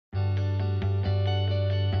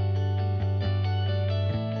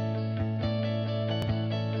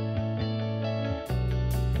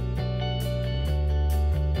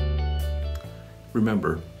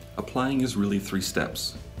Remember, applying is really 3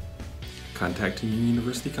 steps: contacting your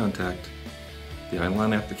university contact, the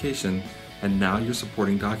online application, and now your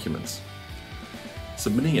supporting documents.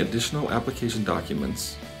 Submitting additional application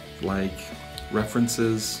documents like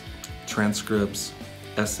references, transcripts,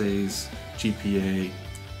 essays, GPA,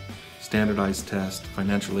 standardized test,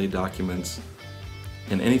 financial aid documents,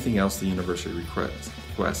 and anything else the university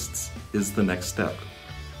requests is the next step.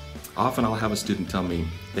 Often I'll have a student tell me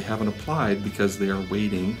they haven't applied because they are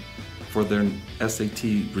waiting for their SAT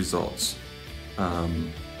results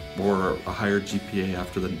or a higher GPA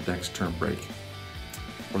after the next term break,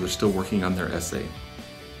 or they're still working on their essay.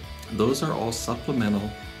 Those are all supplemental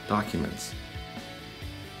documents.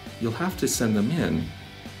 You'll have to send them in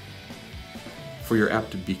for your app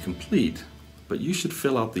to be complete, but you should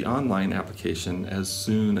fill out the online application as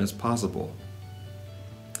soon as possible.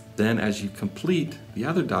 Then as you complete the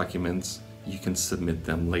other documents, you can submit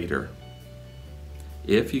them later.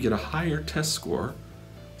 If you get a higher test score,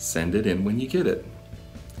 send it in when you get it.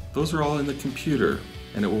 Those are all in the computer,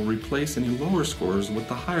 and it will replace any lower scores with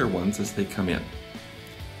the higher ones as they come in.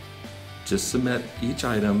 Just submit each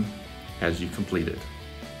item as you complete it.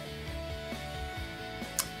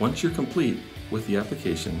 Once you're complete with the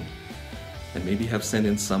application, and maybe have sent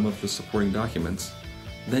in some of the supporting documents,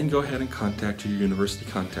 then go ahead and contact your university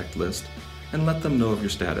contact list and let them know of your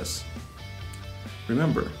status.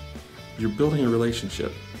 Remember, you're building a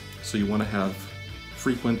relationship, so you want to have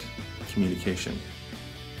frequent communication.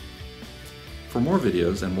 For more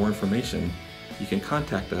videos and more information, you can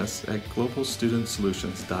contact us at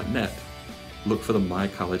globalstudentsolutions.net. Look for the My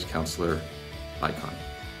College Counselor icon.